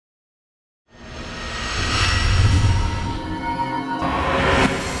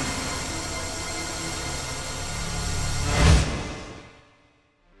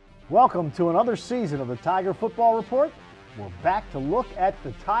Welcome to another season of the Tiger Football Report. We're back to look at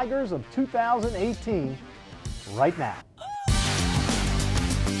the Tigers of 2018 right now.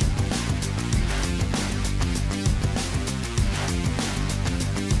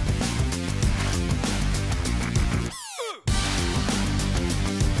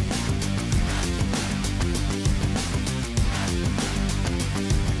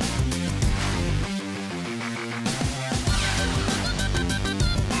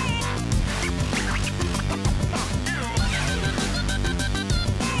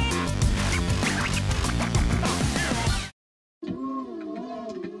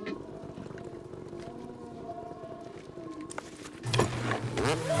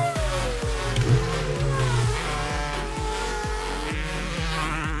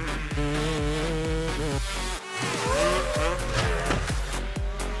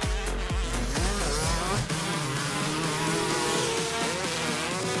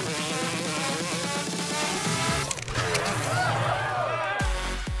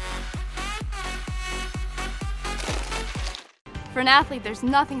 For an athlete, there's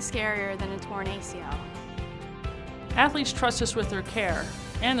nothing scarier than a torn ACL. Athletes trust us with their care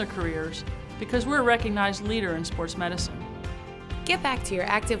and their careers because we're a recognized leader in sports medicine. Get back to your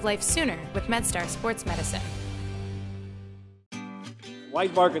active life sooner with MedStar Sports Medicine.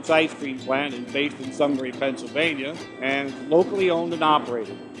 White Market's ice cream plant is based in Sunbury, Pennsylvania, and is locally owned and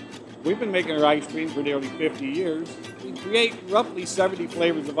operated. We've been making our ice cream for nearly 50 years. We create roughly 70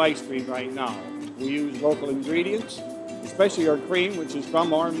 flavors of ice cream right now. We use local ingredients, especially our cream, which is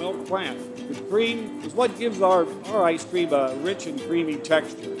from our milk plant. The cream is what gives our ice cream a rich and creamy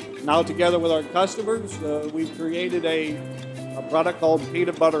texture. Now, together with our customers, we've created a product called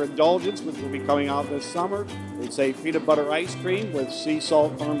Peanut Butter Indulgence, which will be coming out this summer. It's a peanut butter ice cream with sea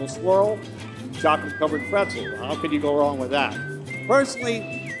salt caramel swirl, and chocolate-covered pretzel. How can you go wrong with that?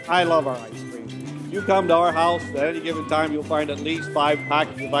 Personally, I love our ice cream. If you come to our house at any given time, you'll find at least 5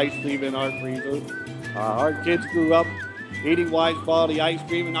 packets of ice cream in our freezer. Our kids grew up eating Wise quality ice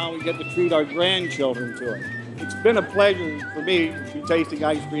cream, and now we get to treat our grandchildren to it. It's been a pleasure for me to be tasting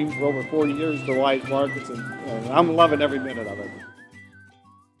ice cream for over 40 years for Wise Markets, and I'm loving every minute of it.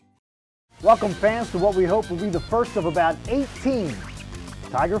 Welcome, fans, to what we hope will be the first of about 18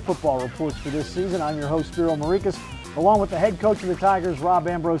 Tiger football reports for this season. I'm your host, Spiro Morekas, along with the head coach of the Tigers, Rob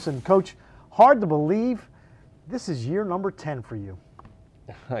Ambrose. And Coach, hard to believe this is year number 10 for you.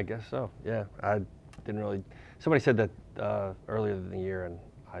 I guess so, yeah. I didn't really, somebody said that earlier in the year, and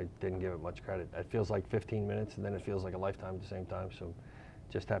I didn't give it much credit. It feels like 15 minutes, and then it feels like a lifetime at the same time, so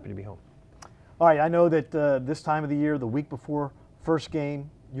just happy to be home. All right, I know that this time of the year, the week before first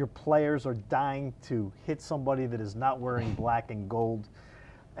game, your players are dying to hit somebody that is not wearing black and gold.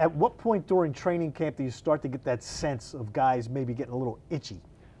 At what point during training camp do you start to get that sense of guys maybe getting a little itchy?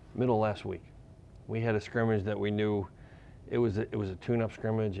 Middle of last week. We had a scrimmage that we knew it was a tune-up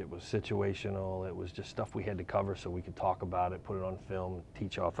scrimmage. It was situational. It was just stuff we had to cover so we could talk about it, put it on film,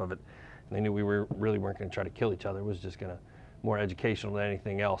 teach off of it. And they knew we really weren't going to try to kill each other. It was just going to more educational than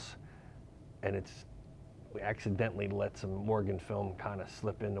anything else. And we accidentally let some Morgan film kind of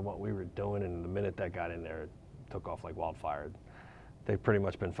slip into what we were doing, and the minute that got in there, it took off like wildfire. They've pretty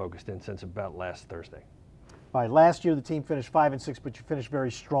much been focused in since about last Thursday. All right, last year the team finished 5-6, but you finished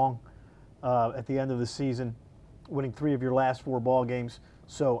very strong at the end of the season, winning 3 of your last 4 ball games.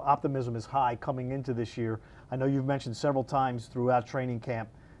 So optimism is high coming into this year. I know you've mentioned several times throughout training camp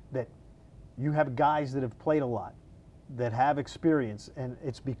that you have guys that have played a lot, that have experience, and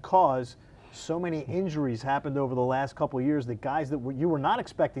it's because so many injuries happened over the last couple of years that guys that you were not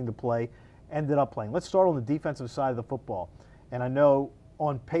expecting to play ended up playing. Let's start on the defensive side of the football. And I know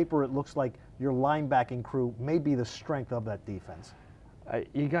on paper it looks like your linebacking crew may be the strength of that defense.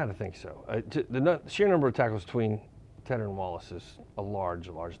 You got to think so. The sheer number of tackles between Tedder and Wallace is a large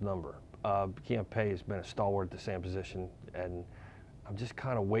number. Keontae has been a stalwart at the same position, and I'm just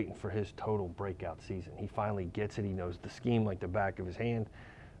kind of waiting for his total breakout season. He finally gets it. He knows the scheme like the back of his hand.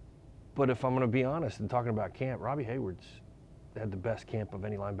 But if I'm going to be honest and talking about camp, Robbie Hayward's had the best camp of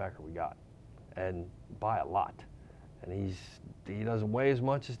any linebacker we got, and by a lot. And he doesn't weigh as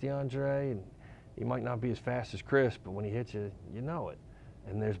much as DeAndre, and he might not be as fast as Chris, but when he hits you, you know it.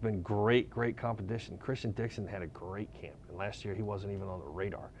 And there's been great competition. Christian Dixon had a great camp, and last year he wasn't even on the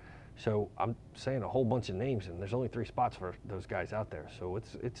radar. So I'm saying a whole bunch of names, and there's only 3 spots for those guys out there. So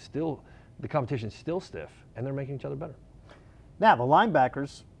it's still, the competition's still stiff, and they're making each other better. Now, the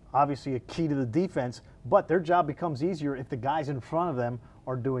linebackers, obviously a key to the defense, but their job becomes easier if the guys in front of them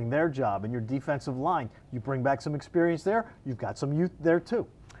are doing their job. And your defensive line, you bring back some experience there, you've got some youth there too.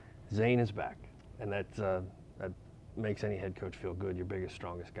 Zane is back, and that makes any head coach feel good. Your biggest,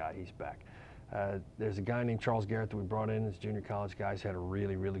 strongest guy, he's back. There's a guy named Charles Garrett that we brought in as junior college guy. He's had a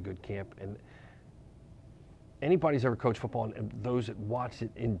really, really good camp. And anybody's ever coached football, and those that watch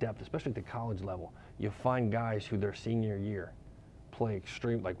it in depth, especially at the college level, you find guys who their senior year play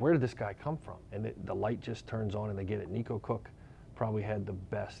extreme. Like, where did this guy come from? And the light just turns on and they get it. Nico Cook probably had the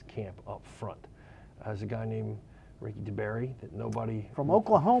best camp up front. There's a guy named Ricky DeBerry that nobody from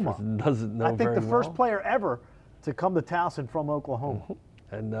Oklahoma doesn't know. I think very the first well. player ever to come to Towson from Oklahoma.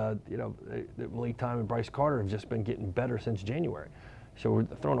 And Malik Time and Bryce Carter have just been getting better since January. So we're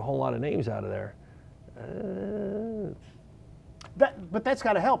throwing a whole lot of names out of there. But that's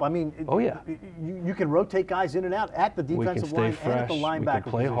got to help. I mean, oh yeah, you can rotate guys in and out at the defensive line and at the linebacker We can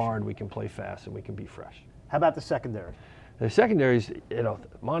play position. hard, we can play fast, and we can be fresh. How about the secondary? The secondaries,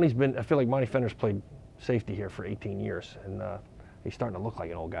 Monty's been. I feel like Monty Fenner's played safety here for 18 years, and he's starting to look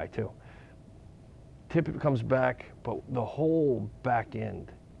like an old guy too. Tippett comes back, but the whole back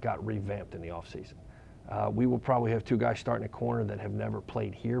end got revamped in the offseason. We will probably have two guys starting at corner that have never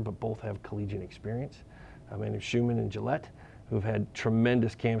played here, but both have collegiate experience. Schumann and Gillette, who've had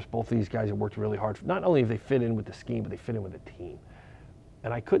tremendous camps. Both of these guys have worked really hard. Not only have they fit in with the scheme, but they fit in with the team.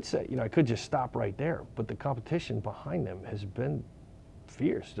 And I could say, I could just stop right there, but the competition behind them has been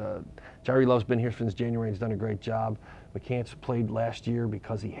fierce. Jerry Love's been here since January and has done a great job. McCants played last year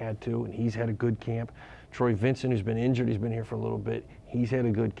because he had to, and he's had a good camp. Troy Vincent, who's been injured, he's been here for a little bit. He's had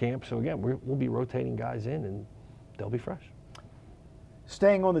a good camp. So again, we'll be rotating guys in, and they'll be fresh.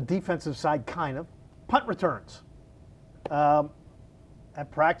 Staying on the defensive side, kind of. Punt returns.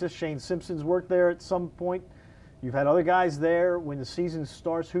 At practice, Shane Simpson's worked there at some point. You've had other guys there. When the season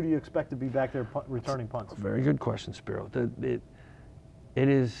starts, who do you expect to be back there returning punts? Very good question, Spiro. It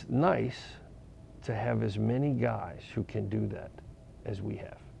is nice to have as many guys who can do that as we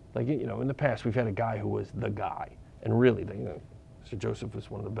have. Like, in the past, we've had a guy who was the guy. And really, Sir Joseph was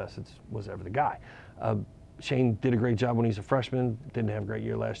one of the best that was ever the guy. Shane did a great job when he was a freshman. Didn't have a great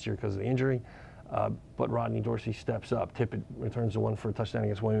year last year because of the injury. But Rodney Dorsey steps up. Tippett returns the one for a touchdown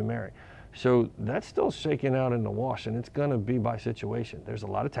against William & Mary. So that's still shaking out in the wash, and it's going to be by situation. There's a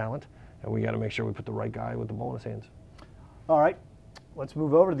lot of talent, and we got to make sure we put the right guy with the ball in his hands. All right. Let's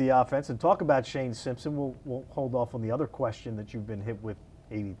move over to the offense and talk about Shane Simpson. We'll hold off on the other question that you've been hit with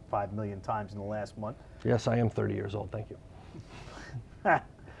 85 million times in the last month. Yes, I am 30 years old. Thank you.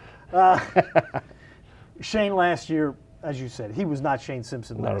 Shane last year, as you said, he was not Shane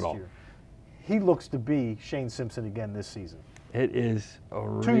Simpson Not last at all. year. He looks to be Shane Simpson again this season. It is a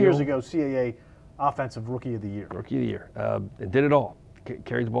real 2 years ago, CAA Offensive Rookie of the Year. Rookie of the year. It did it all.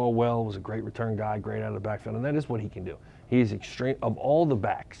 Carried the ball well, was a great return guy, great out of the backfield, and that is what he can do. He's extreme. Of all the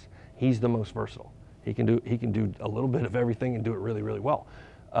backs, he's the most versatile. He can do a little bit of everything and do it really, really well.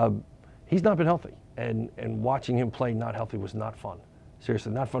 He's not been healthy, and watching him play not healthy was not fun.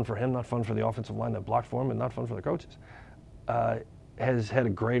 Seriously, not fun for him, not fun for the offensive line that blocked for him, and not fun for the coaches. Has had a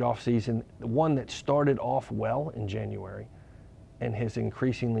great offseason, one that started off well in January and has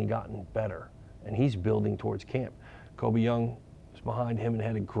increasingly gotten better, and he's building towards camp. Kobe Young is behind him and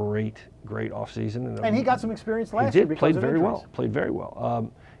had a great offseason. And he got some experience last year because played of very injuries. well. Played very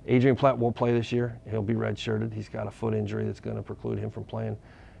well. Adrian Platt won't play this year. He'll be redshirted. He's got a foot injury that's going to preclude him from playing.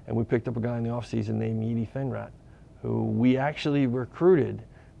 And we picked up a guy in the offseason named Yeedy Fenrat, who we actually recruited,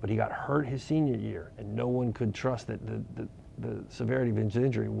 but he got hurt his senior year, and no one could trust that the severity of his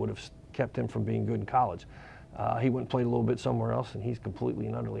injury would have kept him from being good in college. He went and played a little bit somewhere else, and he's completely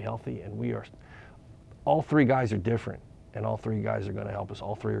and utterly healthy. And all three guys are different, and all three guys are going to help us.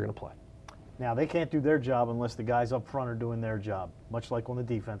 All three are going to play. Now, they can't do their job unless the guys up front are doing their job, much like on the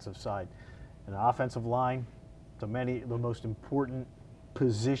defensive side. And the offensive line, to many, the most important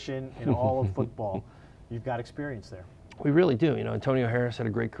position in all of football. You've got experience there. We really do. Antonio Harris had a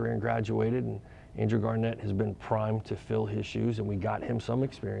great career and graduated, and Andrew Garnett has been primed to fill his shoes, and we got him some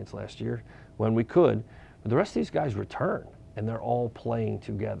experience last year when we could. But the rest of these guys return, and they're all playing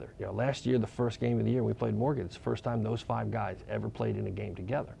together. Last year, the first game of the year, we played Morgan. It's the first time those 5 guys ever played in a game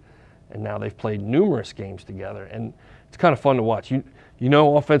together. And now they've played numerous games together, and it's kind of fun to watch.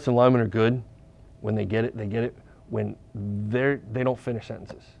 Offensive linemen are good when they get it. They get it when they don't finish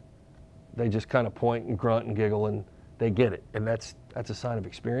sentences. They just kind of point and grunt and giggle, and they get it. And that's a sign of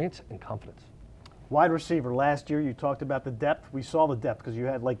experience and confidence. Wide receiver, last year you talked about the depth. We saw the depth because you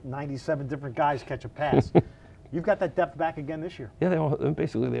had like 97 different guys catch a pass. You've got that depth back again this year. Yeah, they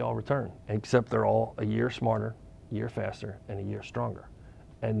all return, except they're all a year smarter, a year faster, and a year stronger.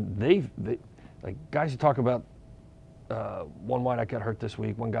 And they like guys you talk about, one wideout got hurt this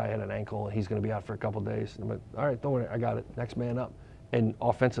week, one guy had an ankle, and he's going to be out for a couple of days. And I'm like, all right, don't worry, I got it. Next man up. And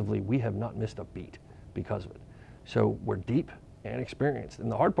offensively, we have not missed a beat because of it. So we're deep and experienced.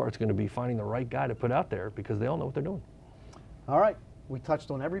 And the hard part's going to be finding the right guy to put out there because they all know what they're doing. All right. We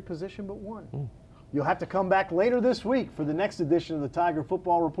touched on every position but one. You'll have to come back later this week for the next edition of the Tiger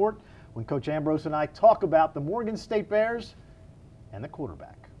Football Report when Coach Ambrose and I talk about the Morgan State Bears and the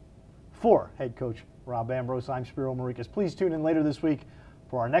quarterback. For head coach Rob Ambrose, I'm Spiro Morekas. Please tune in later this week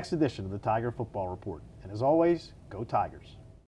for our next edition of the Tiger Football Report. And as always, go Tigers.